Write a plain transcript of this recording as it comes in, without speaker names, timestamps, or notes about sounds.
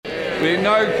We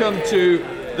now come to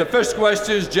the first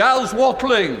question. Giles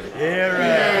Watling.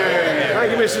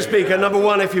 Thank you, Mr. Speaker. Number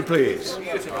one, if you please.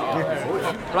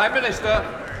 Prime Minister.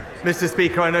 Mr.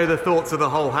 Speaker, I know the thoughts of the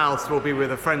whole House will be with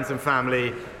the friends and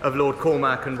family of Lord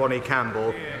Cormac and Ronnie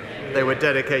Campbell. They were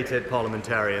dedicated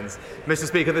parliamentarians. Mr.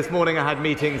 Speaker, this morning I had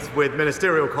meetings with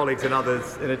ministerial colleagues and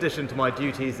others. In addition to my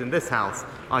duties in this House,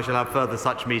 I shall have further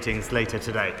such meetings later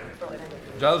today.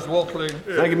 Giles Watling.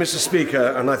 Thank you, Mr.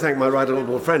 Speaker, and I thank my right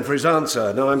honourable friend for his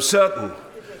answer. Now, I'm certain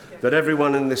that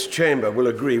everyone in this chamber will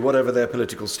agree, whatever their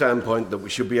political standpoint, that we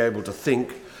should be able to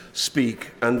think, speak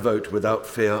and vote without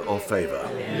fear or favour.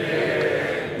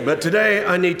 But today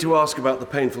I need to ask about the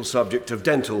painful subject of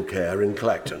dental care in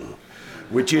Clacton,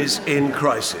 which is in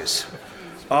crisis.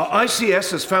 Our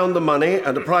ICS has found the money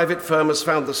and a private firm has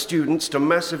found the students to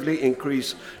massively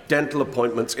increase dental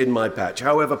appointments in my patch.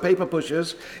 However, paper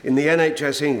pushers in the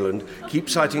NHS England keep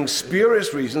citing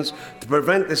spurious reasons to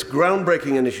prevent this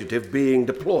groundbreaking initiative being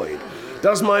deployed.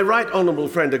 Does my right honourable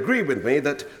friend agree with me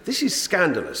that this is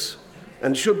scandalous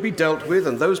and should be dealt with,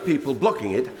 and those people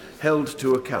blocking it held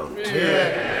to account?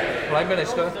 Prime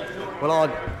Minister. Well, our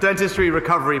dentistry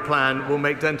recovery plan will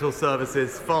make dental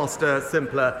services faster,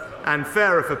 simpler and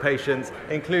fairer for patients,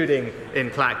 including in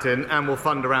Clacton, and will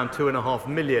fund around 2.5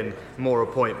 million more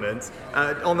appointments.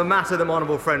 On the matter that my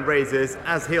honourable friend raises,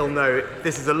 as he'll know,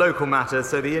 this is a local matter,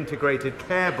 so the Integrated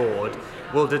Care Board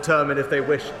will determine if they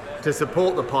wish to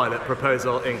support the pilot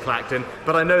proposal in Clacton.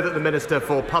 But I know that the Minister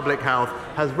for Public Health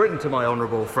has written to my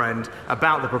honourable friend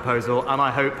about the proposal, and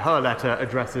I hope her letter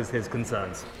addresses his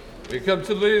concerns. We come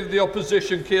to Leader of the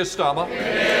Opposition, Keir Starmer.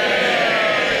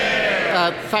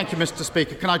 Thank you, Mr.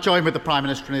 Speaker. Can I join with the Prime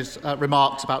Minister in his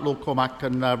remarks about Lord Cormac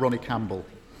and Ronnie Campbell?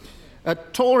 A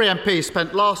Tory MP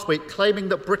spent last week claiming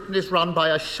that Britain is run by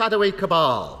a shadowy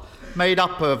cabal made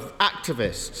up of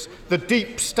activists, the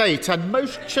deep state, and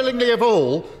most chillingly of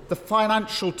all, the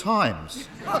Financial Times.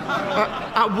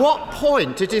 At what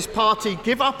point did his party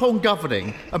give up on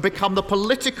governing and become the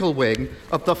political wing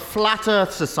of the Flat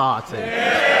Earth Society?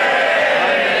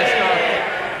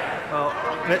 Well,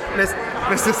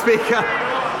 Mr. Speaker,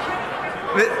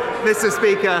 Mr.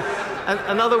 Speaker,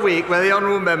 another week where the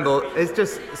honourable member is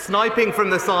just sniping from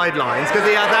the sidelines because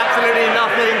he has absolutely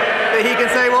nothing that he can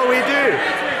say what we do.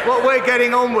 What we're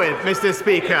getting on with, Mr.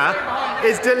 Speaker,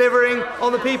 is delivering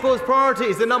on the people's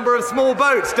priorities. The number of small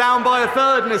boats down by a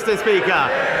third, Mr. Speaker.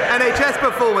 NHS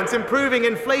performance, improving,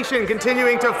 inflation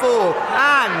continuing to fall.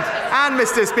 And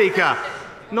Mr. Speaker,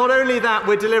 not only that,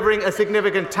 we're delivering a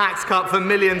significant tax cut for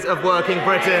millions of working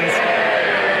Britons,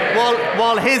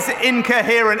 while his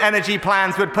incoherent energy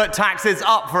plans would put taxes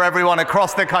up for everyone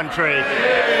across the country.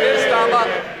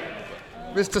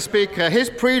 Mr. Speaker, his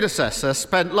predecessor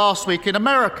spent last week in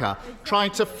America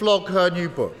trying to flog her new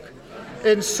book.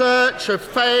 In search of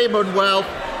fame and wealth,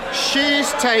 she's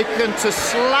taken to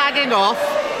slagging off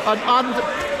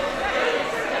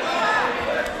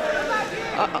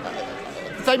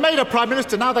they made her Prime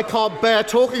Minister, now they can't bear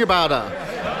talking about her.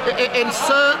 In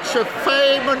search of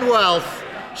fame and wealth,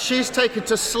 she's taken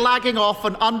to slagging off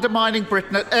and undermining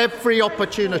Britain at every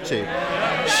opportunity.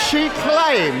 She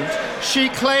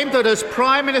claimed that as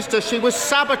Prime Minister she was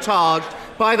sabotaged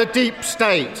by the deep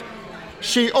state.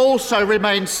 She also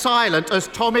remained silent as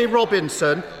Tommy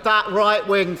Robinson, that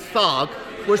right-wing thug,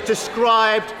 was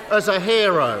described as a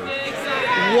hero.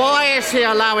 Why is he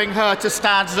allowing her to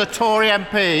stand as a Tory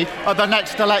MP at the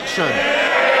next election?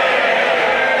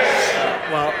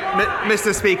 Well,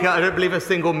 Mr. Speaker, I don't believe a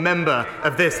single member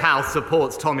of this House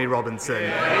supports Tommy Robinson,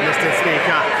 Mr.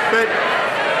 Speaker.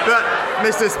 But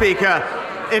Mr. Speaker,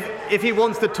 if he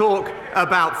wants to talk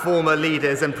about former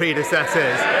leaders and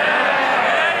predecessors,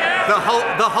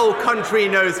 the whole country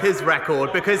knows his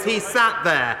record because he sat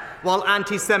there while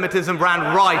anti-Semitism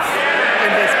ran rife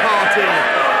in this party,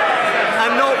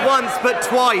 and not once but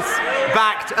twice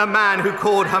backed a man who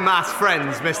called Hamas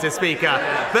friends, Mr. Speaker.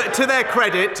 But to their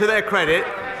credit,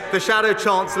 the Shadow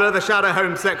Chancellor, the Shadow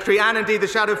Home Secretary, and indeed the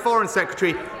Shadow Foreign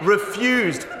Secretary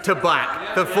refused to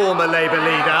back the former Labour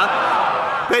leader.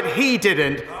 But he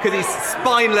didn't, because he's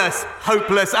spineless,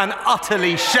 hopeless, and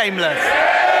utterly shameless.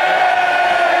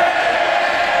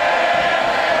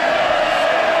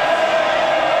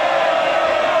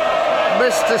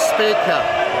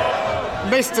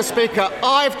 Mr. Speaker,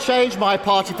 I've changed my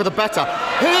party for the better.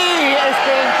 He is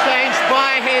being changed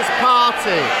by his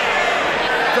party.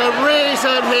 The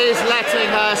reason he's letting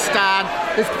her stand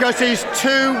is because he's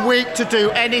too weak to do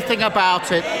anything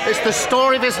about it. It's the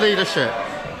story of his leadership.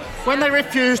 when they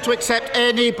refuse to accept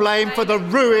any blame for the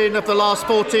ruin of the last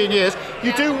 14 years,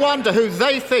 you do wonder who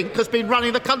they think has been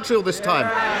running the country all this time.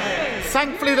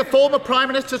 Thankfully, the former Prime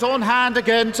Minister's on hand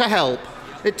again to help.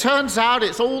 It turns out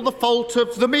it's all the fault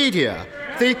of the media,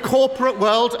 the corporate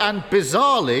world, and,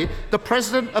 bizarrely, the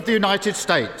President of the United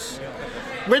States.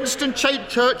 Winston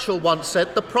Churchill once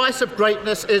said, "The price of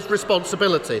greatness is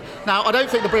responsibility." Now, I don't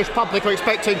think the British public are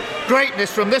expecting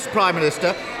greatness from this Prime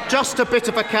Minister, just a bit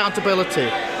of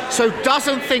accountability. So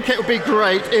doesn't think it would be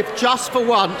great if, just for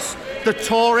once, the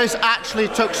Tories actually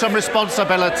took some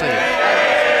responsibility.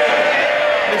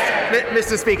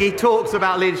 Mr. Speaker, he talks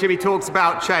about leadership, he talks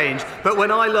about change, but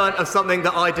when I learnt of something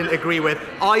that I didn't agree with,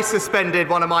 I suspended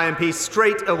one of my MPs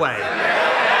straight away.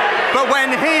 But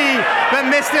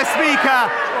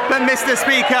Mr.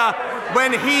 Speaker,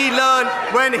 when he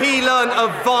learned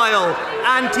of vile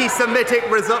anti-Semitic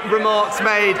remarks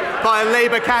made by a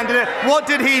Labour candidate, what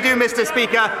did he do, Mr.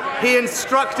 Speaker? He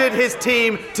instructed his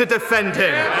team to defend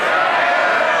him.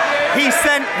 He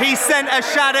sent a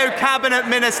shadow cabinet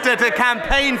minister to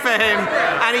campaign for him,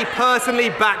 and he personally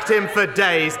backed him for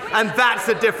days. And that's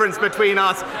the difference between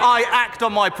us. I act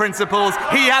on my principles.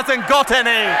 He hasn't got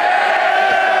any.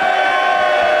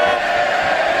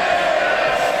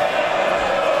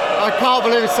 I can't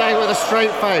believe he's saying it with a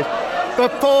straight face. The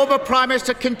former Prime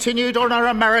Minister continued on her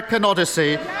American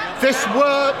odyssey. This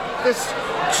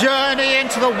journey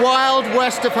into the wild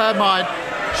west of her mind.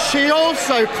 She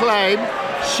also claimed,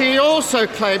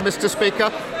 Mr.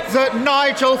 Speaker, that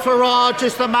Nigel Farage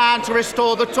is the man to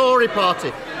restore the Tory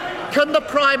party. Can the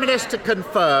Prime Minister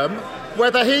confirm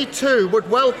whether he too would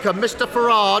welcome Mr.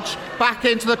 Farage back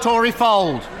into the Tory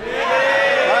fold?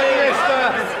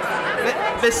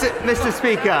 Mr.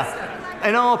 Speaker,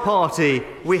 in our party,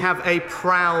 we have a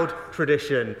proud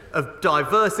tradition of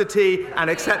diversity and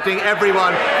accepting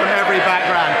everyone from every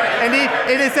background. Indeed,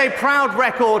 it is a proud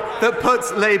record that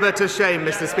puts Labour to shame,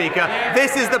 Mr. Speaker.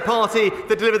 This is the party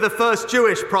that delivered the first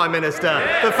Jewish Prime Minister,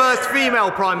 the first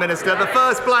female Prime Minister, the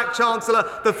first black Chancellor,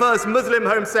 the first Muslim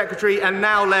Home Secretary, and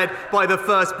now led by the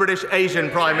first British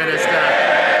Asian Prime Minister.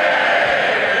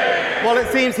 While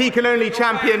it seems he can only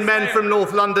champion men from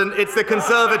North London, it's the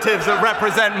Conservatives that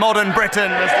represent modern Britain,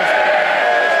 Mr. Speaker.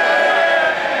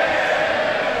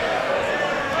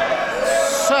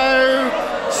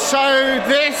 So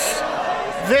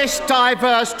this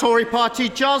diverse Tory party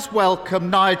does welcome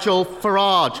Nigel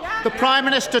Farage. The Prime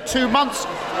Minister 2 months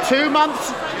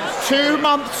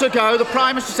ago, the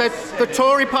Prime Minister said the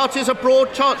Tory party is a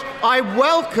broad church. I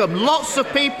welcome lots of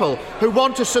people who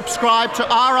want to subscribe to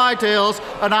our ideals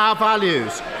and our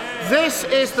values. This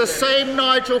is the same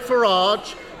Nigel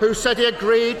Farage who said he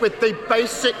agreed with the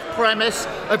basic premise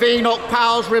of Enoch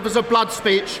Powell's Rivers of Blood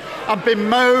speech and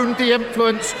bemoaned the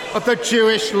influence of the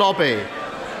Jewish lobby.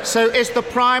 So is the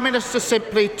Prime Minister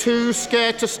simply too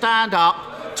scared to stand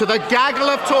up to the gaggle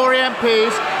of Tory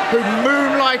MPs who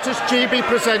moonlight as GB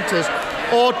presenters,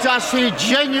 or does he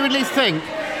genuinely think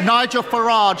Nigel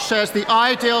Farage shares the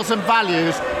ideals and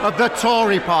values of the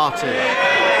Tory party?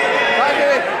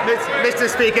 Mr.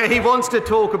 Speaker, he wants to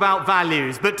talk about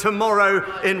values, but tomorrow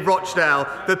in Rochdale,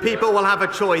 the people will have a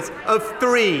choice of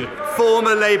 3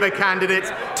 former Labour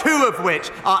candidates, 2 of which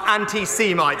are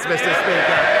anti-Semites, Mr.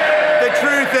 Speaker. The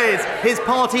truth is, his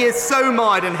party is so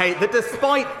mired in hate that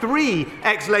despite 3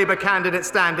 ex-Labour candidates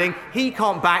standing, he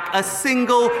can't back a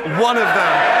single one of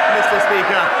them, Mr.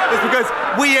 Speaker. It's because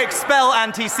we expel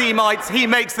anti-Semites, he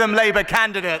makes them Labour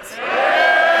candidates.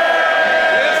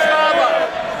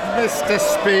 Mr.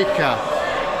 Speaker,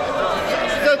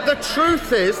 the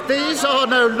truth is, these are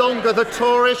no longer the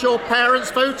Tories your parents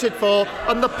voted for,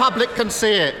 and the public can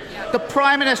see it. The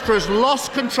Prime Minister has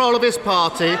lost control of his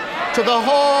party to the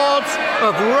hordes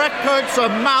of records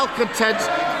and malcontents,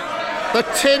 the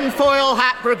tinfoil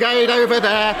hat brigade over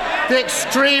there, the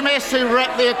extremists who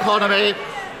wreck the economy,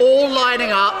 all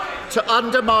lining up to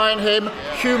undermine him,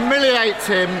 humiliate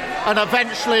him, and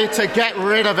eventually to get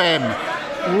rid of him.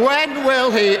 When will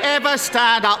he ever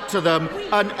stand up to them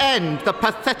and end the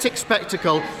pathetic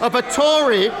spectacle of a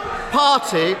Tory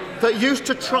party that used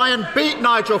to try and beat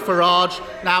Nigel Farage,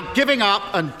 now giving up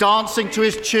and dancing to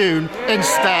his tune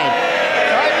instead?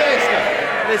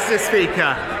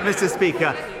 Mr.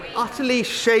 Speaker, utterly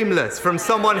shameless from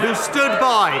someone who stood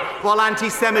by while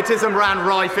anti-Semitism ran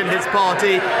rife in his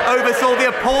party, oversaw the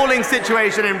appalling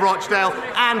situation in Rochdale,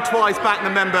 and twice backed the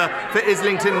member for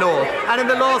Islington North. And in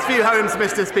the last few homes,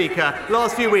 Mr. Speaker,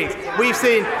 last few weeks, we've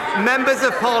seen members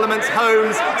of Parliament's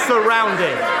homes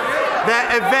surrounded, their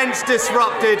events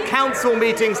disrupted, council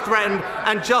meetings threatened,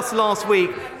 and just last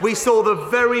week we saw the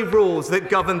very rules that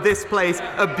govern this place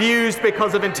abused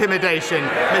because of intimidation,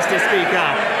 Mr.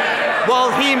 Speaker.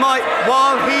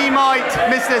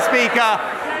 Mr. Speaker,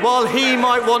 while he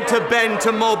might want to bend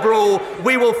to mob rule,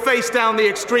 we will face down the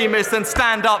extremists and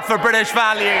stand up for British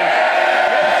values.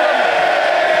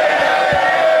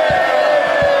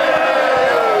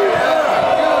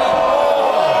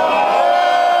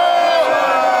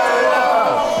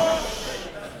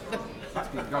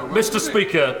 Mr.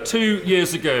 Speaker, 2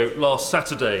 years ago, last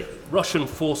Saturday, Russian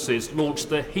forces launched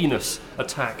their heinous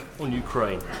attack on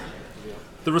Ukraine.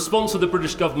 The response of the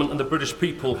British government and the British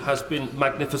people has been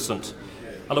magnificent,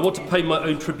 and I want to pay my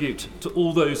own tribute to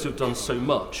all those who have done so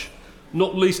much,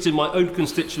 not least in my own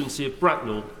constituency of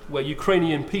Bracknell, where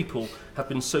Ukrainian people have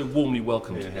been so warmly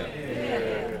welcomed.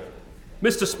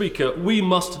 Mr. Speaker, we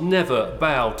must never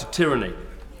bow to tyranny.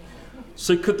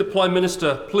 So could the Prime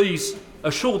Minister please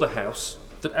assure the House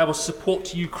that our support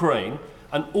to Ukraine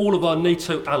and all of our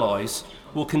NATO allies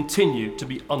will continue to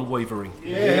be unwavering?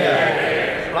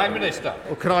 Prime Minister.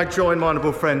 Well, can I join my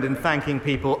honourable friend in thanking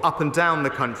people up and down the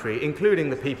country,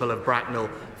 including the people of Bracknell,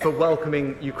 for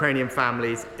welcoming Ukrainian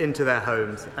families into their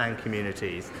homes and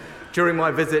communities. During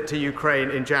my visit to Ukraine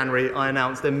in January, I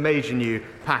announced a major new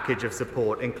package of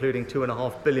support, including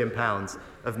 £2.5 billion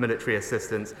of military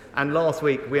assistance. And last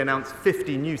week, we announced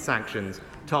 50 new sanctions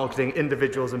targeting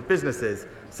individuals and businesses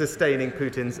sustaining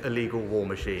Putin's illegal war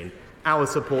machine. Our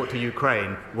support to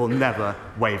Ukraine will never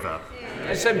waver.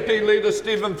 SNP leader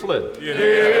Stephen Flynn.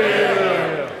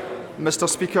 Mr.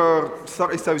 Speaker,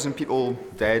 30,000 people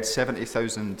dead,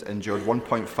 70,000 injured,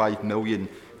 1.5 million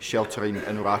sheltering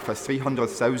in Rafah,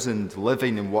 300,000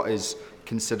 living in what is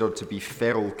considered to be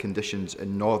feral conditions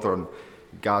in northern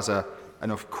Gaza,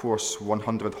 and of course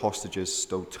 100 hostages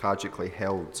still tragically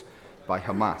held by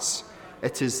Hamas.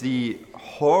 It is the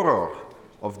horror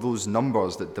of those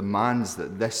numbers that demands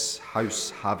that this House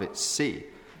have its say,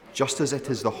 just as it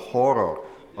is the horror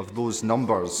of those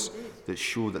numbers that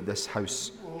show that this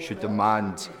House should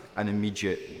demand an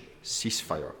immediate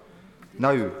ceasefire.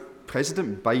 Now,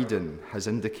 President Biden has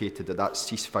indicated that that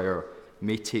ceasefire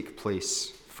may take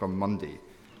place from Monday.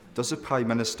 Does the Prime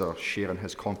Minister share in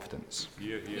his confidence?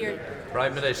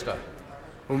 Prime Minister.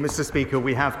 Well, Mr. Speaker,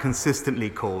 we have consistently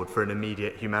called for an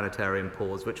immediate humanitarian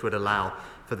pause which would allow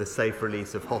for the safe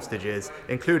release of hostages,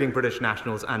 including British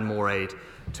nationals, and more aid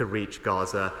to reach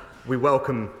Gaza. We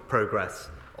welcome progress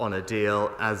on a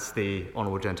deal. As the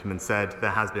honourable gentleman said, there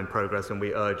has been progress, and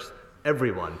we urge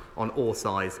everyone on all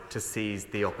sides to seize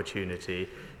the opportunity.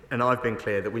 And I've been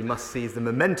clear that we must seize the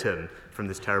momentum from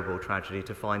this terrible tragedy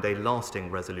to find a lasting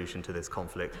resolution to this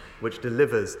conflict, which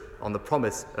delivers on the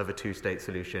promise of a two-state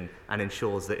solution and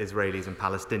ensures that Israelis and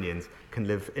Palestinians can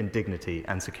live in dignity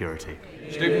and security.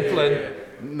 Stephen Flynn.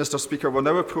 Mr. Speaker, we're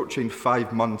now approaching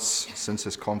 5 months since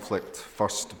this conflict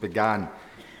first began.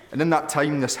 And in that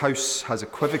time, this House has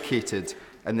equivocated,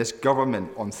 and this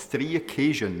government on 3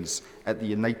 occasions at the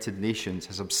United Nations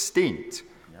has abstained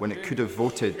when it could have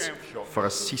voted for a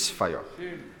ceasefire.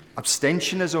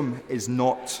 Abstentionism is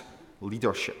not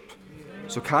leadership.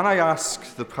 So can I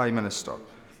ask the Prime Minister,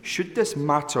 should this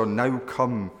matter now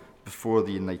come before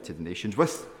the United Nations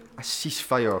with a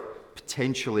ceasefire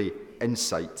potentially in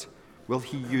sight, will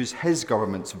he use his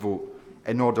government's vote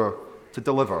in order to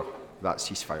deliver that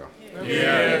ceasefire?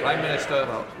 Prime Minister.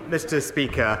 Well, Mr.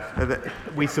 Speaker,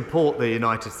 we support the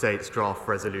United States draft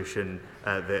resolution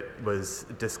that was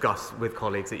discussed with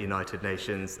colleagues at United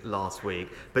Nations last week,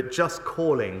 but just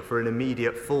calling for an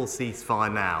immediate full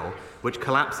ceasefire now, which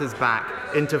collapses back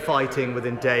into fighting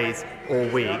within days or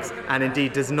weeks, and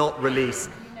indeed does not release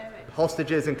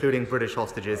hostages, including British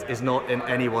hostages, is not in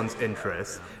anyone's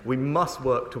interest. We must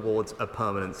work towards a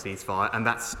permanent ceasefire, and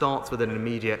that starts with an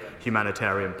immediate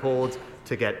humanitarian pause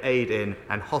to get aid in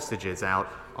and hostages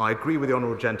out. I agree with the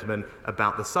honourable gentleman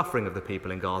about the suffering of the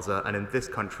people in Gaza, and in this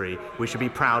country we should be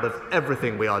proud of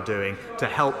everything we are doing to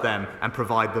help them and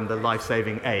provide them the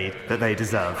life-saving aid that they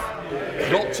deserve.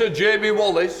 Dr. Jamie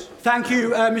Wallace. Thank you,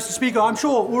 Mr. Speaker. I'm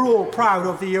sure we're all proud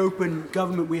of the open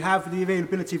government we have, the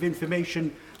availability of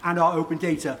information and our open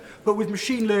data. But with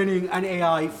machine learning and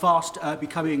AI fast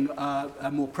becoming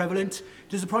more prevalent,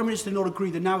 does the Prime Minister not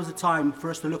agree that now is the time for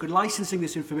us to look at licensing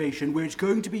this information where it's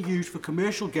going to be used for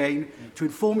commercial gain to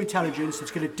inform intelligence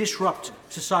that's going to disrupt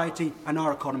society and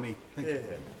our economy? Thank you.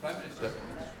 Prime Minister.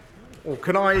 Well,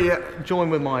 can I join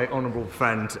with my honourable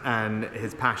friend and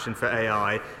his passion for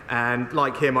AI? And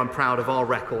like him, I'm proud of our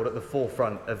record at the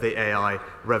forefront of the AI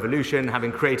revolution,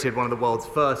 having created one of the world's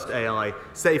first AI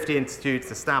safety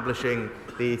institutes, establishing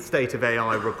the State of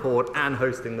AI report, and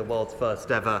hosting the world's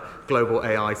first ever Global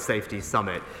AI Safety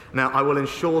Summit. Now, I will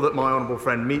ensure that my honourable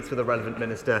friend meets with the relevant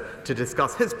minister to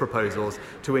discuss his proposals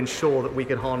to ensure that we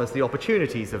can harness the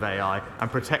opportunities of AI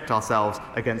and protect ourselves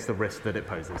against the risk that it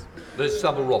poses. Liz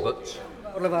Saville-Roberts.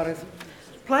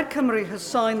 Plaid Cymru has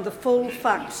signed the full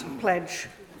facts pledge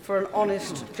for an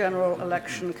honest general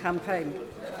election campaign.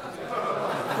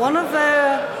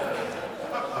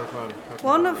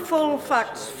 One of full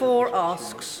facts 4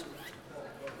 asks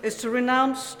is to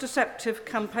renounce deceptive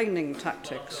campaigning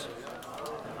tactics.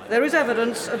 There is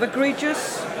evidence of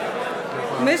egregious,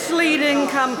 misleading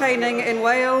campaigning in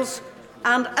Wales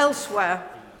and elsewhere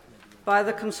by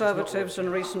the Conservatives in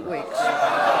recent weeks.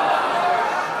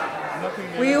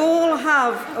 We all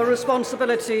have a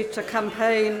responsibility to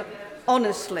campaign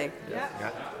honestly,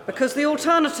 because the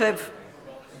alternative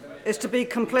is to be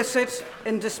complicit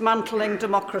in dismantling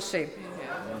democracy.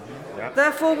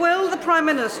 Therefore, will the Prime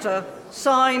Minister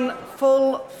sign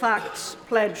full facts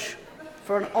pledge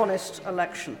for an honest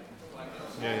election?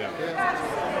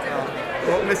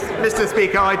 Well, Mr.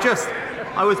 Speaker,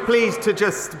 I was pleased to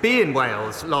just be in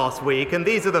Wales last week, and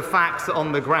these are the facts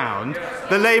on the ground.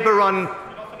 The Labour-run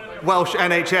Welsh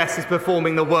NHS is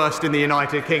performing the worst in the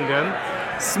United Kingdom.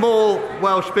 Small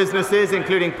Welsh businesses,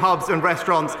 including pubs and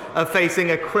restaurants, are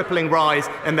facing a crippling rise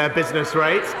in their business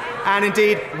rates. And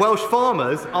indeed, Welsh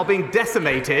farmers are being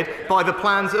decimated by the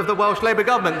plans of the Welsh Labour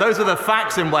government. Those are the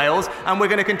facts in Wales, and we're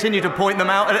going to continue to point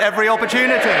them out at every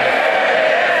opportunity.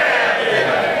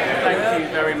 Thank you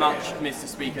very much, Mr.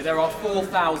 Speaker. There are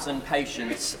 4,000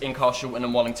 patients in Carshalton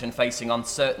and Wallington facing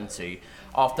uncertainty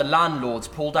after landlords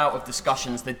pulled out of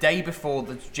discussions the day before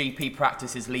the GP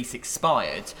practice's lease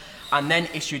expired and then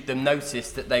issued them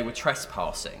notice that they were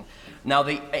trespassing. Now,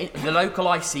 the local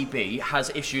ICB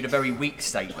has issued a very weak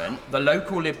statement. The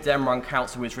local Lib Dem run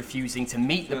council is refusing to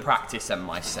meet the practice and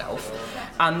myself.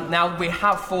 And now we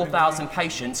have 4,000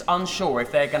 patients unsure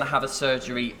if they're going to have a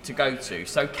surgery to go to.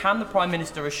 So can the Prime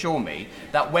Minister assure me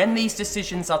that when these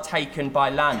decisions are taken by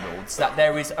landlords, that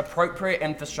there is appropriate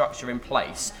infrastructure in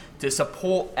place to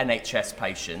support NHS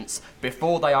patients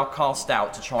before they are cast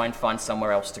out to try and find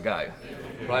somewhere else to go?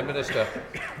 Prime Minister.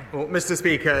 Well, Mr.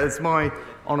 Speaker, as my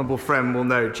honourable friend will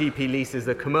know, GP leases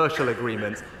are commercial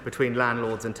agreements between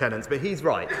landlords and tenants, but he's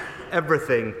right.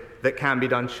 Everything that can be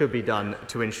done should be done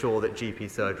to ensure that GP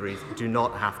surgeries do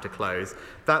not have to close.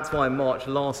 That's why in March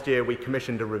last year we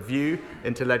commissioned a review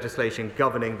into legislation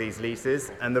governing these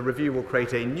leases, and the review will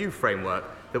create a new framework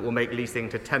that will make leasing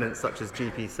to tenants such as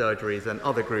GP surgeries and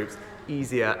other groups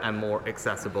easier and more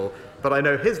accessible. But I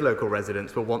know his local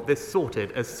residents will want this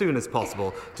sorted as soon as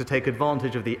possible to take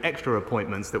advantage of the extra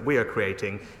appointments that we are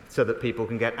creating so that people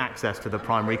can get access to the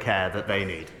primary care that they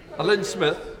need. Lynn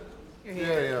Smith.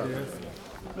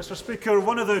 Mr. Speaker,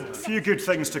 one of the few good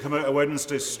things to come out of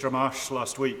Wednesday's Stramash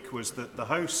last week was that the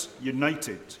House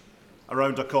united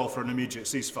around a call for an immediate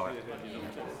ceasefire.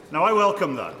 Now, I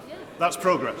welcome that. That's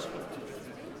progress.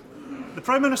 The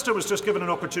Prime Minister was just given an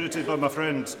opportunity by my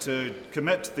friend to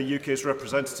commit the UK's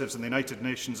representatives in the United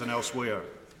Nations and elsewhere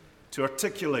to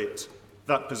articulate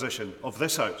that position of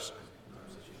this House.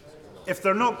 If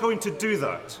they're not going to do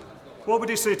that, what would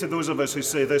he say to those of us who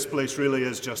say this place really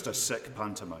is just a sick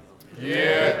pantomime?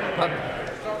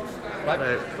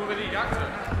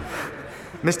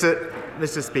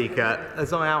 Mr. Speaker,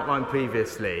 as I outlined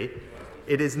previously,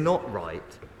 it is not right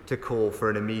to call for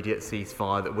an immediate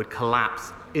ceasefire that would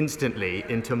collapse instantly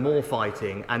into more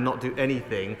fighting and not do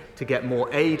anything to get more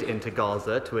aid into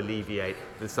Gaza to alleviate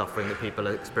the suffering that people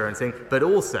are experiencing, but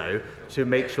also to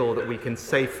make sure that we can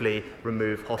safely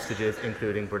remove hostages,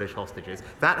 including British hostages.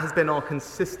 That has been our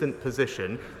consistent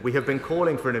position. We have been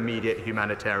calling for an immediate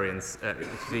humanitarian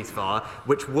ceasefire,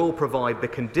 which will provide the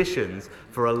conditions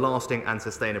for a lasting and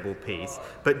sustainable peace.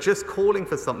 But just calling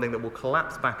for something that will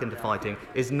collapse back into fighting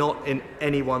is not in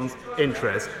anyone's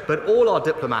interest. But all our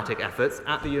diplomatic efforts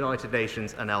at the United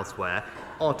Nations and elsewhere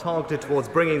are targeted towards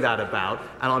bringing that about,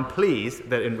 and I'm pleased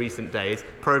that in recent days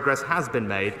progress has been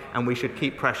made, and we should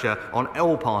keep pressure on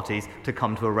all parties to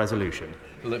come to a resolution.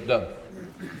 Lib Dem.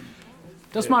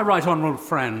 Does my right honourable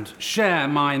friend share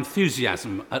my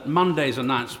enthusiasm at Monday's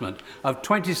announcement of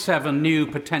 27 new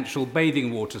potential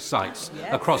bathing water sites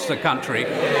across the country,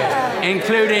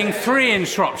 including 3 in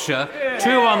Shropshire, 2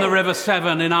 on the River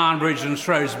Severn in Ironbridge and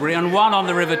Shrewsbury, and 1 on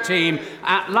the River Team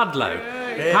at Ludlow?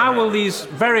 How will these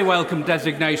very welcome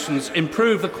designations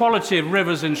improve the quality of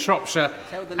rivers in Shropshire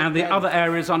and the other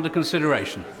areas under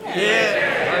consideration?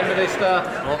 Prime Minister.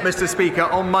 Well, Mr. Speaker,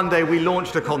 on Monday we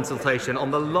launched a consultation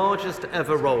on the largest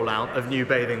ever rollout of new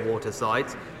bathing water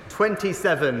sites.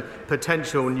 27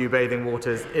 potential new bathing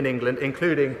waters in England,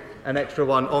 including an extra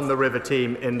one on the River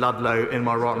Team in Ludlow in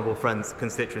my right honourable friend's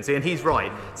constituency. And he's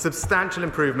right, substantial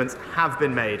improvements have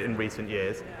been made in recent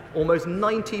years. Almost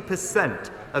 90%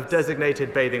 of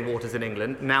designated bathing waters in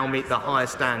England now meet the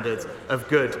highest standards of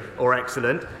good or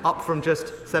excellent, up from just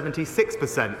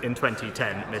 76% in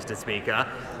 2010, Mr. Speaker.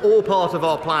 All part of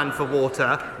our plan for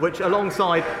water, which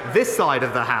alongside this side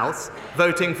of the House,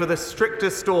 voting for the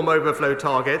strictest storm overflow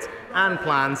targets and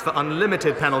plans for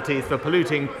unlimited penalties for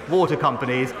polluting water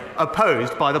companies,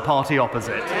 opposed by the party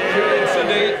opposite.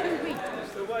 Thank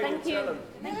you,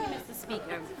 Mr.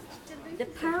 Speaker. The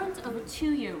parent of a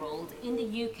 2-year-old in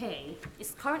the UK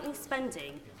is currently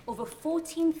spending over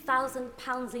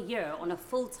 £14,000 a year on a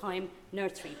full-time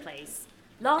nursery place.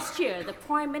 Last year, the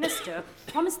Prime Minister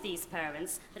promised these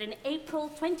parents that in April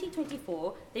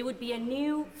 2024 there would be a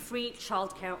new free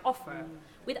childcare offer.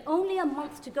 With only a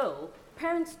month to go,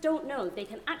 parents don't know they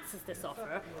can access this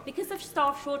offer because of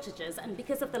staff shortages and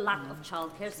because of the lack of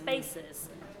childcare spaces.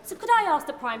 So could I ask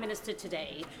the Prime Minister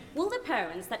today, will the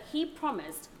parents that he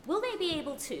promised, will they be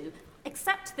able to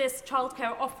accept this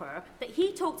childcare offer that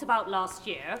he talked about last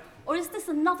year, or is this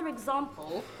another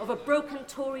example of a broken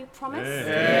Tory promise?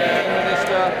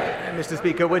 Mr.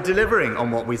 Speaker, we're delivering on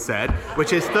what we said,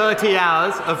 which is 30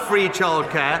 hours of free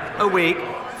childcare a week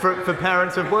for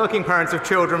parents of working parents of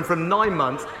children from 9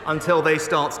 months until they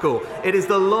start school. It is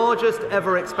the largest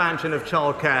ever expansion of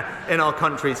childcare in our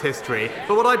country's history.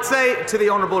 But what I'd say to the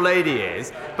Honourable Lady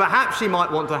is, perhaps she might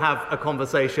want to have a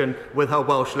conversation with her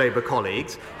Welsh Labour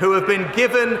colleagues, who have been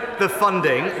given the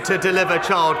funding to deliver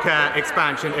childcare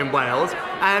expansion in Wales,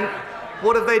 and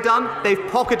what have they done? They've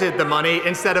pocketed the money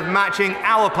instead of matching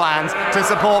our plans to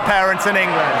support parents in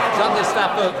England.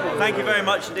 Thank you very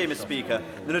much indeed, Mr. Speaker.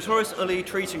 The notorious Uli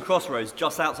Treaton Crossroads,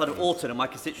 just outside of Alton in my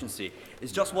constituency,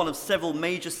 is just one of several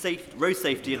major road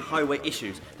safety and highway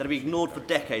issues that have been ignored for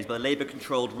decades by the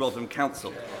Labour-controlled Rotherham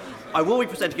Council. I will be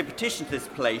presenting a petition to this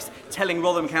place telling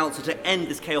Rotherham Council to end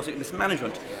this chaotic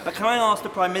mismanagement. But can I ask the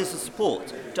Prime Minister's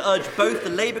support to urge both the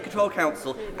Labour-controlled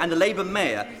Council and the Labour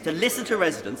Mayor to listen to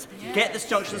residents, get this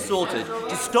junction sorted,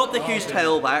 to stop the huge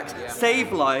tailbacks,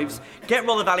 save lives, get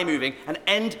Rother Valley moving, and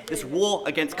end this war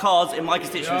against cars in my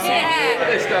constituency?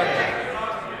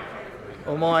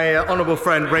 Well, my honourable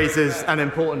friend raises an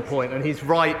important point, and he's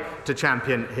right to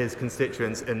champion his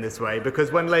constituents in this way,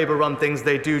 because when Labour run things,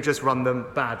 they do just run them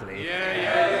badly.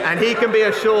 And he can be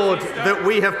assured that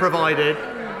we have provided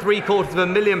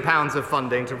 £750,000 of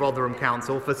funding to Rotherham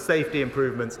Council for safety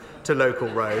improvements to local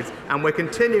roads, and we're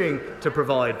continuing to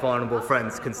provide vulnerable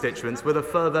friends' constituents with a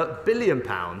further £1 billion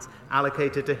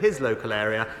allocated to his local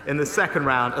area in the second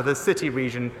round of the City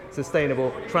Region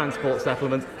Sustainable Transport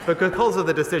Settlements. Because of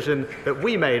the decision that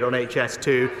we made on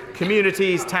HS2,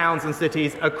 communities, towns and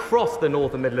cities across the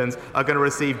North and Midlands are going to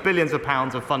receive billions of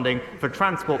pounds of funding for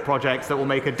transport projects that will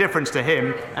make a difference to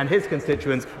him and his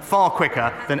constituents far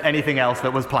quicker than anything else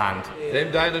that was planned.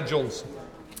 Dame Diana Johnson.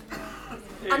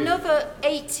 Another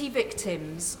 80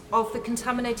 victims of the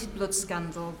contaminated blood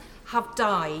scandal have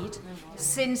died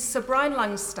since Sir Brian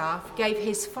Langstaff gave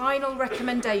his final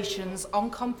recommendations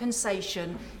on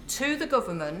compensation to the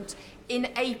government in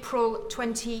April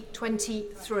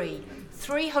 2023,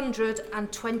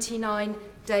 329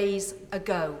 days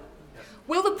ago.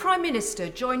 Will the Prime Minister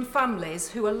join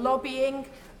families who are lobbying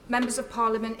members of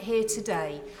Parliament here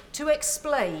today to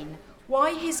explain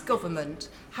why his government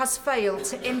has failed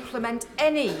to implement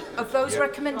any of those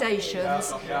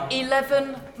recommendations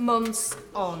 11 months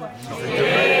on?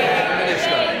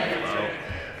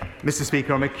 Mr.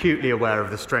 Speaker, I'm acutely aware of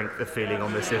the strength of feeling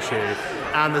on this issue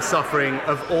and the suffering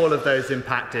of all of those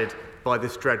impacted by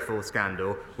this dreadful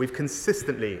scandal. We've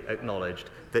consistently acknowledged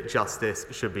that justice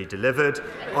should be delivered.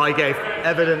 I gave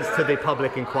evidence to the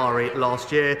public inquiry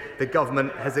last year. The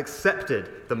government has accepted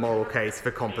the moral case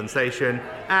for compensation,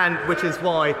 and which is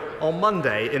why on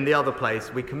Monday in the other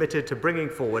place we committed to bringing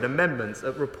forward amendments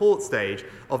at report stage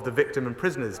of the Victim and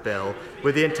Prisoners Bill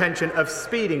with the intention of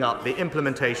speeding up the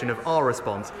implementation of our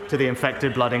response to the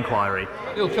infected blood inquiry.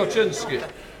 Neil Kaczynski.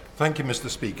 Thank you, Mr.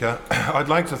 Speaker. I'd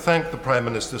like to thank the Prime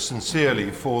Minister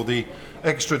sincerely for the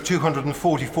extra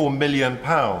 £244 million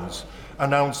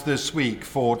announced this week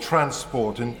for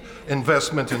transport and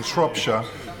investment in Shropshire.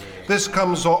 This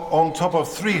comes on top of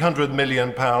 £300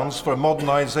 million for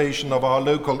modernisation of our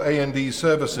local A&E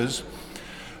services,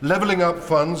 levelling up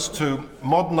funds to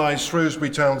modernise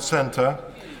Shrewsbury Town Centre,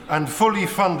 and fully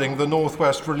funding the North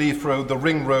West Relief Road, the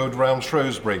Ring Road round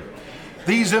Shrewsbury.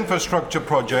 These infrastructure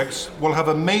projects will have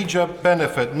a major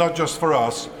benefit, not just for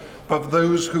us, but for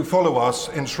those who follow us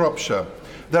in Shropshire.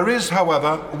 There is,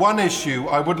 however, one issue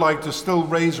I would like to still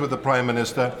raise with the Prime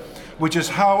Minister, which is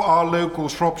how our local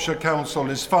Shropshire Council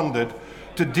is funded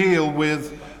to deal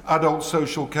with adult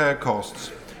social care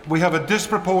costs. We have a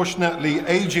disproportionately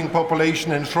ageing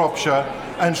population in Shropshire,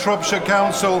 and Shropshire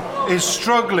Council is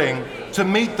struggling to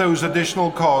meet those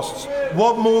additional costs.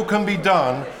 What more can be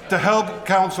done to help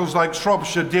councils like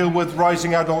Shropshire deal with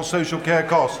rising adult social care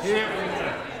costs?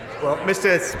 Well,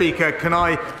 Mr. Speaker, can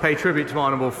I pay tribute to my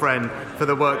honourable friend for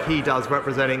the work he does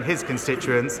representing his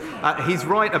constituents? He's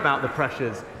right about the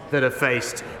pressures that are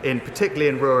faced, particularly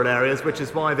in rural areas, which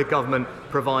is why the government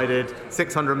provided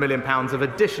 £600 million of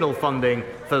additional funding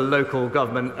for local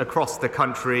government across the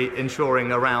country,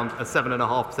 ensuring around a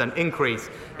 7.5% increase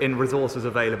in resources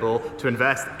available to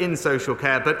invest in social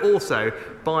care, but also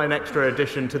by an extra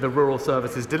addition to the Rural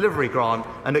Services Delivery Grant,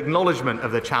 an acknowledgement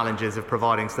of the challenges of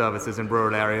providing services in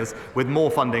rural areas, with more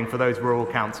funding for those rural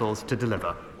councils to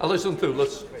deliver. Alison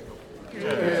Thewlis.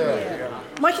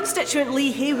 My constituent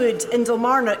Lee Haywood in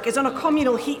Dalmarnock is on a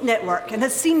communal heat network and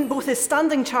has seen both his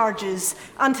standing charges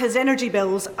and his energy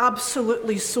bills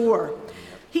absolutely soar.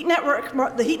 The Heat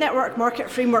Network Market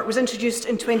Framework was introduced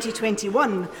in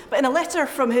 2021, but in a letter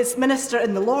from his Minister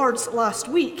in the Lords last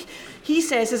week, he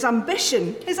says his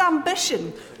ambition is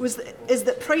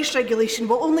that price regulation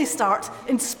will only start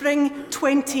in spring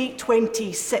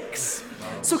 2026.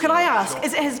 So can I ask,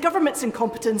 is it his government's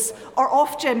incompetence or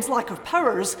Ofgem's lack of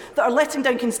powers that are letting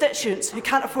down constituents who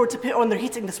can't afford to put on their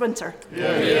heating this winter?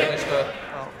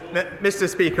 Mr.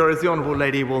 Speaker, as the Honourable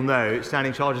Lady will know,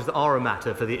 standing charges are a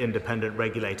matter for the independent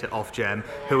regulator Ofgem,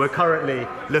 who are currently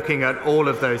looking at all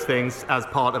of those things as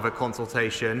part of a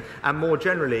consultation. And more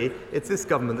generally, it's this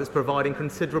government that's providing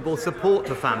considerable support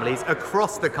to families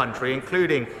across the country,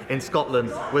 including in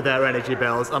Scotland, with their energy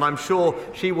bills. And I'm sure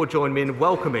she will join me in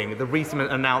welcoming the recent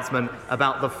announcement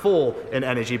about the fall in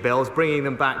energy bills, bringing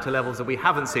them back to levels that we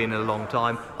haven't seen in a long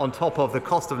time, on top of the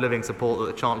cost of living support that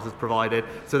the Chancellor's provided,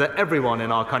 so that everyone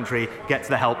in our country gets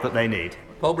the help that they need.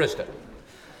 Paul Brister.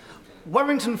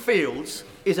 Warrington Fields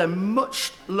is a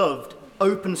much-loved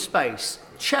open space,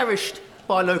 cherished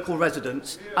by local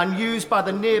residents and used by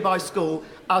the nearby school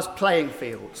as playing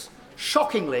fields.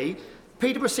 Shockingly,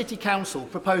 Peterborough City Council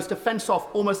proposed to fence off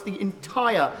almost the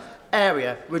entire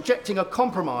area, rejecting a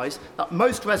compromise that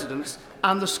most residents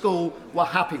and the school were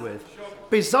happy with.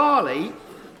 Bizarrely,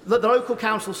 the local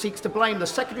council seeks to blame the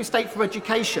Secretary of State for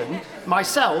Education,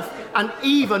 myself, and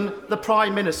even the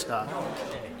Prime Minister.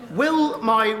 Will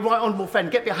my right honourable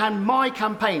friend get behind my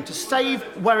campaign to save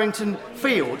Warrington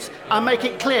Fields and make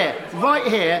it clear right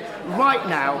here, right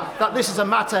now, that this is a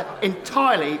matter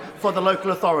entirely for the local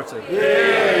authority?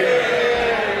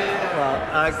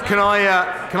 Can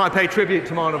I pay tribute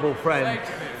to my honourable friend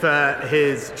for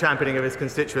his championing of his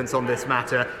constituents on this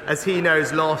matter? As he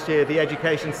knows, last year the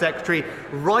Education Secretary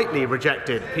rightly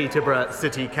rejected Peterborough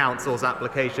City Council's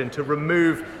application to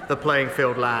remove the playing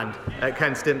field land at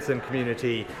Ken Stimpson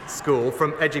Community School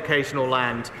from educational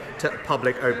land to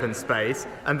public open space,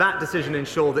 and that decision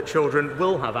ensured that children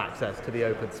will have access to the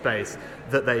open space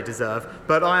that they deserve.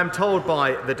 But I am told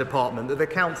by the department that the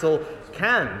council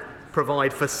can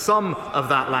provide for some of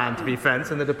that land to be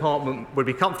fenced, and the department would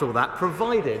be comfortable with that,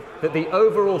 provided that the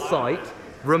overall site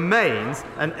remains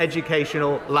an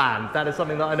educational land. That is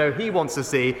something that I know he wants to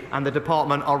see, and the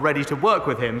department are ready to work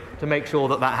with him to make sure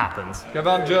that that happens.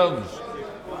 Kevin Jones.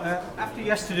 After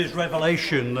yesterday's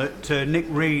revelation that Nick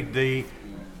Reed, the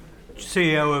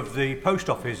CEO of the Post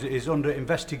Office, is under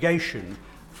investigation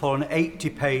for an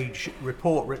 80-page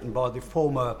report written by the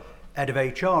former head of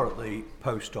HR at the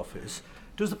Post Office,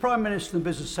 does the Prime Minister and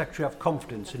Business Secretary have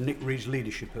confidence in Nick Reed's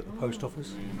leadership at the Post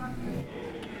Office?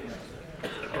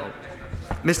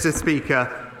 Mr.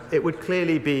 Speaker, it would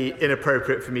clearly be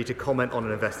inappropriate for me to comment on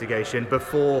an investigation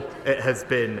before it has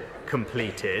been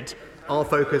completed. Our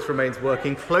focus remains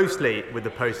working closely with the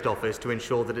Post Office to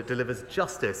ensure that it delivers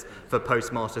justice for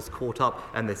postmasters caught up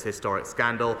in this historic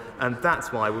scandal, and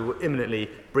that's why we will imminently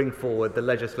bring forward the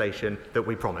legislation that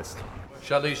we promised.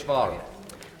 Shalish Varl.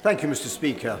 Thank you, Mr.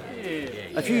 Speaker.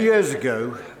 A few years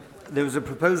ago, there was a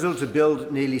proposal to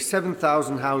build nearly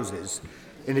 7,000 houses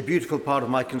in a beautiful part of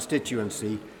my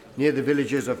constituency near the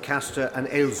villages of Castor and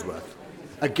Aylesworth,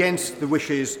 against the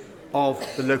wishes of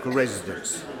the local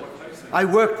residents. I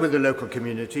worked with the local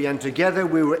community, and together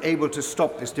we were able to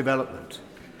stop this development.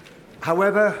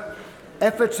 However,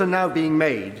 efforts are now being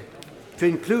made to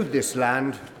include this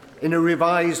land in a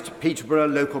revised Peterborough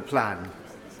local plan.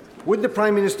 Would the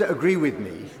Prime Minister agree with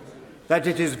me that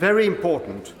it is very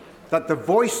important that the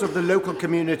voice of the local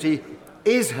community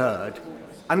is heard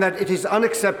and that it is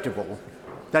unacceptable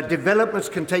that developments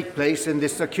can take place in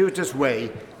this circuitous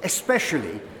way,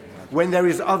 especially when there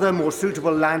is other more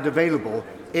suitable land available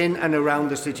in and around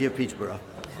the city of Peterborough?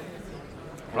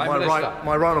 My right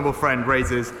honourable friend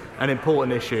raises an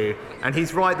important issue, and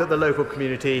he's right that the local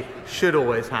community should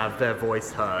always have their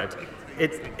voice heard.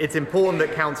 It's important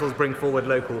that councils bring forward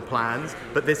local plans,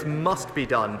 but this must be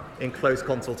done in close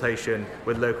consultation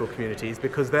with local communities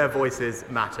because their voices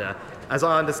matter. As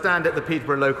I understand it, the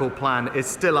Peterborough local plan is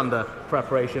still under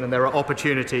preparation and there are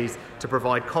opportunities to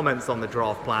provide comments on the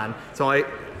draft plan. So I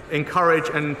encourage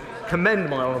and commend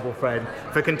my honourable friend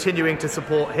for continuing to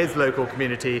support his local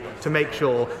community to make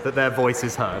sure that their voice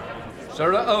is heard.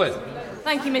 Sarah Owen.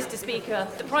 Thank you, Mr. Speaker.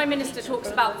 The Prime Minister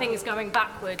talks about things going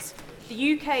backwards.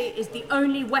 The UK is the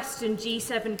only Western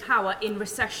G7 power in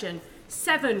recession.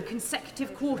 7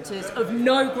 consecutive quarters of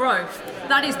no growth.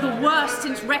 That is the worst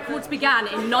since records began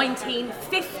in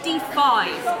 1955.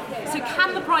 So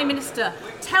can the Prime Minister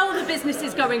tell the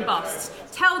businesses going bust,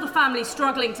 tell the families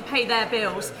struggling to pay their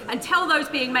bills, and tell those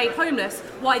being made homeless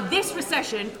why this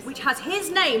recession, which has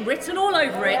his name written all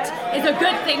over it, is a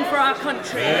good thing for our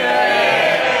country?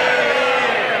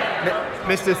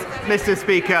 Mr.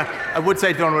 Speaker, I would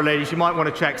say to the Honourable Lady, she might want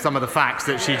to check some of the facts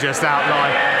that she just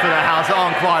outlined for the House that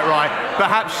aren't quite right.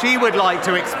 Perhaps she would like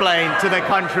to explain to the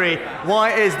country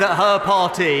why it is that her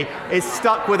party is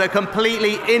stuck with a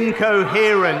completely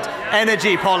incoherent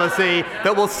energy policy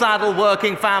that will saddle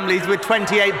working families with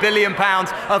 £28 billion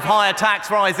of higher tax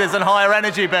rises and higher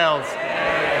energy bills.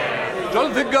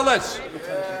 Jonathan Gillis.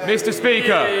 Mr.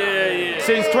 Speaker,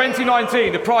 since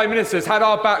 2019, the Prime Minister's had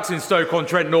our backs in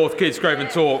Stoke-on-Trent North, Kidsgrove and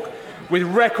Tork, with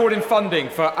record in funding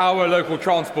for our local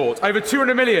transport. Over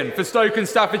 200 million for Stoke and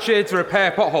Staffordshire to repair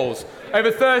potholes.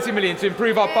 Over 30 million to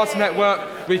improve our bus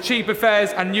network with cheaper fares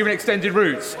and new and extended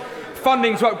routes.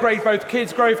 Funding to upgrade both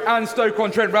Kidsgrove and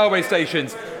Stoke-on-Trent railway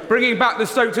stations. Bringing back the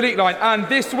Stoke to Leek line. And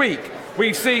this week,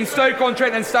 we've seen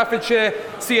Stoke-on-Trent and Staffordshire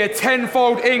see a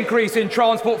tenfold increase in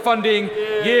transport funding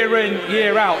year in,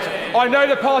 year out. I know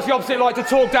the party opposite like to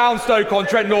talk down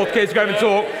Stoke-on-Trent North, Kidsgrove and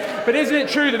Tork, but isn't it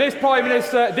true that this Prime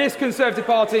Minister, this Conservative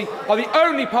Party, are the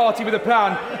only party with a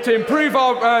plan to improve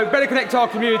our, better connect our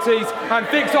communities and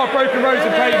fix our broken roads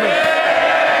and pavements?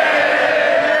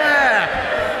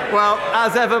 Well,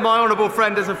 as ever, my honourable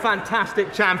friend is a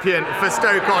fantastic champion for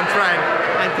Stoke-on-Trent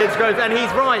and Kidsgrove, and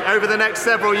he's right. Over the next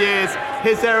several years,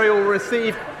 his area will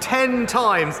receive 10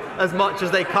 times as much as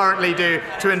they currently do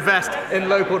to invest in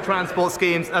local transport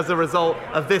schemes as a result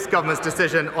of this government's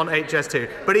decision on HS2.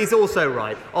 But he's also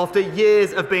right. After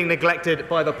years of being neglected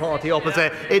by the party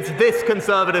opposite, it's this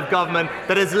Conservative government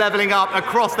that is levelling up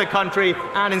across the country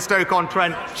and in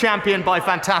Stoke-on-Trent, championed by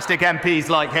fantastic MPs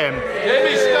like him.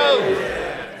 Jamie Stone.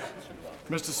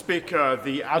 Mr. Speaker,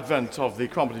 the advent of the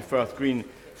Cromarty Firth Green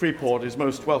Freeport is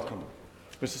most welcome.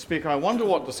 Mr. Speaker, I wonder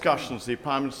what discussions the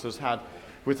Prime Minister has had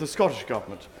with the Scottish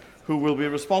Government, who will be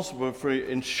responsible for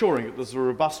ensuring that there's a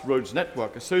robust roads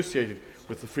network associated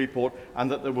with the Freeport and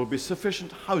that there will be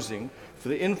sufficient housing for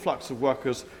the influx of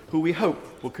workers who we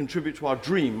hope will contribute to our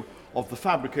dream of the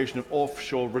fabrication of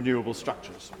offshore renewable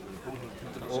structures.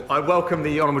 I welcome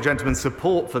the honourable gentleman's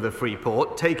support for the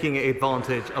Freeport, taking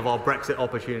advantage of our Brexit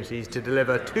opportunities to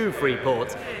deliver 2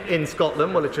 Freeports in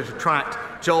Scotland, which will attract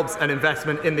jobs and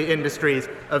investment in the industries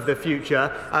of the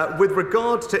future. With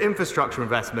regards to infrastructure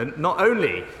investment, not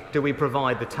only do we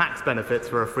provide the tax benefits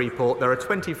for a Freeport, there are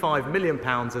 £25 million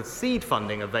of seed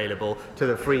funding available to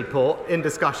the Freeport in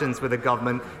discussions with the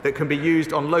government that can be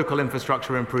used on local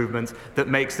infrastructure improvements that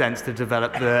make sense to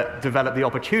develop the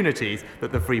opportunities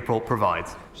that the Freeport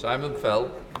provides. Simon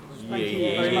Fell. Thank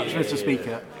you very much, Mr.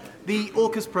 Speaker. The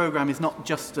AUKUS programme is not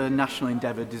just a national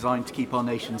endeavour designed to keep our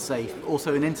nation safe, but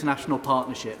also an international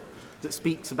partnership that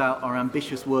speaks about our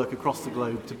ambitious work across the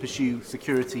globe to pursue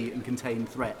security and contain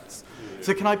threats.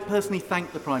 So can I personally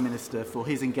thank the Prime Minister for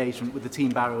his engagement with the Team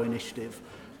Barrow initiative,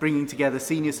 bringing together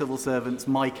senior civil servants,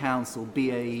 my council,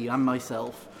 BAE and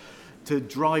myself to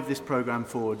drive this programme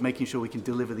forward, making sure we can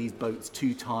deliver these boats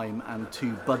to time and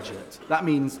to budget. That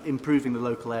means improving the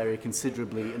local area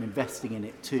considerably and investing in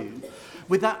it too.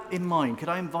 With that in mind, could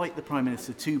I invite the Prime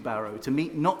Minister to Barrow to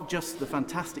meet not just the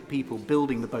fantastic people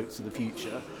building the boats of the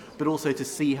future, but also to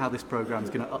see how this programme is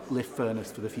going to uplift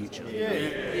Furness for the future?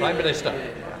 Prime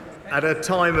Minister. At a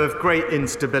time of great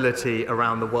instability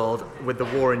around the world with the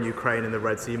war in Ukraine and the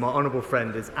Red Sea, my honourable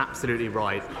friend is absolutely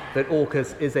right that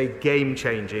AUKUS is a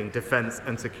game-changing defence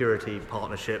and security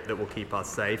partnership that will keep us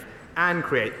safe. and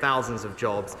create thousands of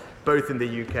jobs, both in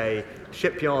the UK,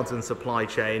 shipyards and supply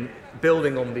chain,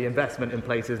 building on the investment in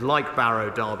places like Barrow,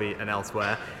 Derby and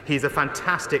elsewhere. He's a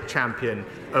fantastic champion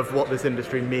of what this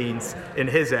industry means in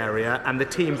his area, and the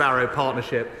Team Barrow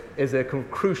partnership is a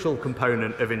crucial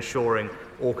component of ensuring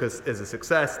AUKUS is a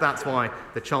success. That's why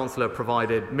the Chancellor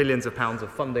provided millions of pounds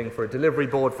of funding for a delivery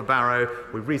board for Barrow.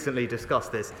 We recently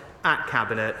discussed this at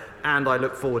Cabinet, and I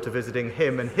look forward to visiting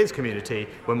him and his community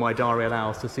when my diary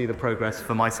allows to see the progress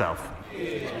for myself.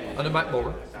 Anna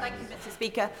McMorgan. Thank you, Mr.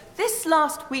 Speaker. This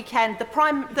last weekend, the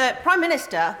Prime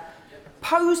Minister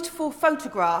posed for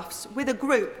photographs with a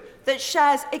group that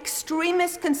shares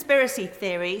extremist conspiracy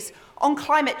theories on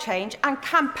climate change and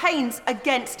campaigns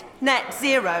against net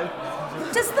zero.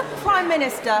 Does the Prime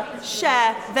Minister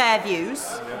share their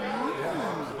views?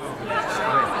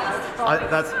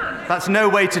 That's no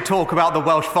way to talk about the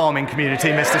Welsh farming community,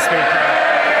 Mr. Speaker.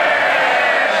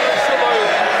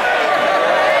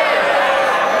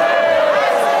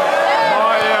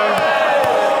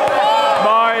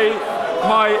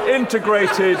 My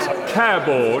integrated care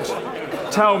board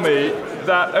tell me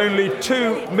that only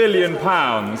 £2 million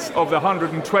of the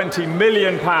 £120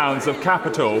 million of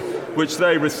capital which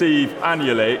they receive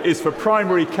annually is for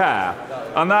primary care,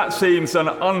 and that seems an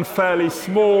unfairly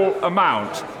small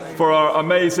amount for our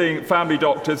amazing family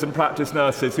doctors and practice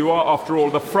nurses who are, after all,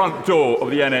 the front door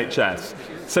of the NHS.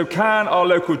 So can our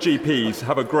local GPs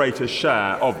have a greater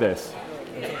share of this?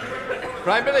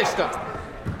 Prime Minister.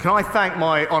 Can I thank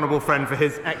my honourable friend for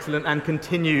his excellent and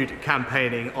continued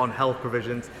campaigning on health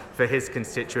provisions for his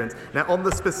constituents. Now, on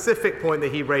the specific point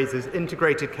that he raises,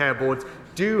 integrated care boards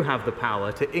do have the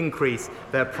power to increase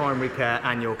their primary care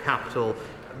annual capital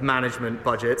management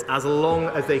budgets as long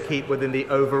as they keep within the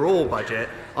overall budget.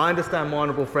 I understand my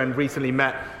honourable friend recently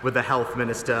met with the Health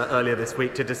Minister earlier this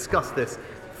week to discuss this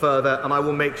further, and I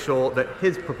will make sure that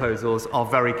his proposals are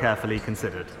very carefully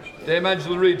considered. Dame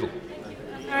Angela Riedel.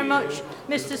 Very much,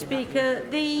 Mr. Speaker.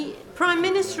 The Prime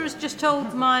Minister has just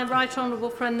told my right honourable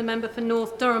friend, the member for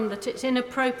North Durham, that it's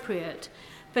inappropriate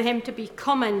for him to be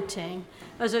commenting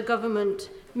as a government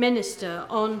minister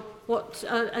on what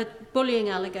bullying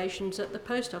allegations at the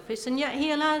post office, and yet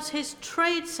he allows his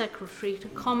trade secretary to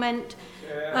comment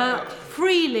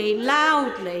freely,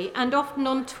 loudly, and often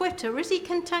on Twitter. Is he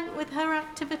content with her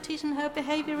activities and her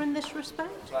behaviour in this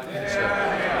respect?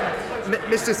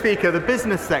 Mr. Speaker, the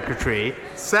Business Secretary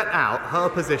set out her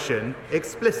position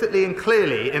explicitly and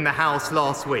clearly in the House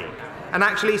last week. And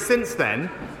actually, since then,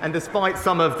 and despite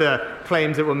some of the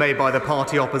claims that were made by the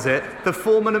party opposite, the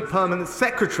former and permanent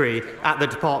secretary at the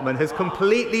department has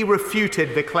completely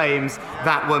refuted the claims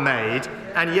that were made.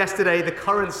 And yesterday, the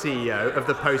current CEO of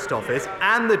the Post Office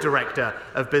and the Director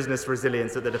of Business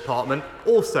Resilience at the department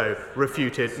also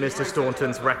refuted Mr.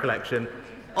 Staunton's recollection.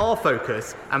 Our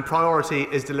focus and priority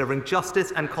is delivering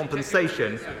justice and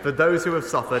compensation for those who have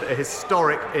suffered a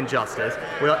historic injustice.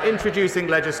 We are introducing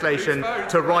legislation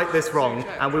to right this wrong,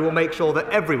 and we will make sure that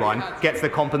everyone gets the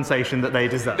compensation that they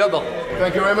deserve.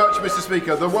 Thank you very much, Mr.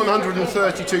 Speaker. The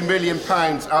 £132 million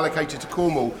allocated to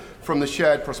Cornwall from the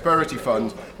Shared Prosperity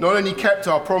Fund not only kept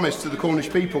our promise to the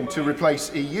Cornish people to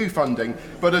replace EU funding,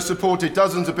 but has supported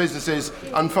dozens of businesses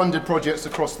and funded projects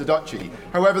across the Duchy.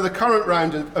 However, the current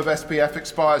round of SPF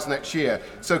expires next year,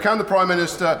 so can the Prime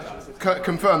Minister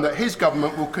confirm that his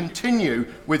government will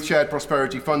continue with shared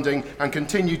prosperity funding and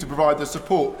continue to provide the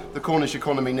support the Cornish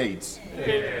economy needs?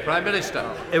 Prime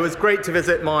Minister. It was great to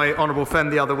visit my honourable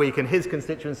friend the other week in his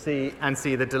constituency and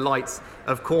see the delights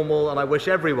of Cornwall, and I wish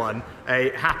everyone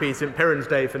a happy St Piran's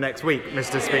Day for next week,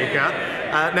 Mr. Speaker.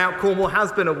 Now, Cornwall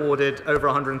has been awarded over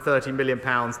 £130 million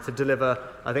to deliver,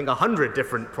 I think, 100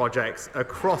 different projects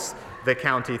across the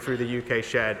county through the UK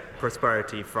Shared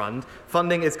Prosperity Fund.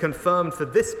 Funding is confirmed for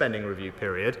this spending review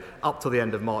period up to the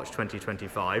end of March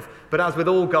 2025. But as with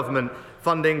all government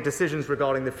funding, decisions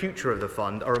regarding the future of the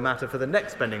fund are a matter for the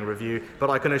next spending review. But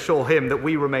I can assure him that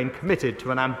we remain committed to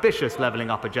an ambitious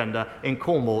levelling up agenda in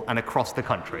Cornwall and across the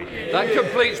country. That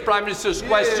completes Prime Minister's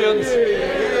questions.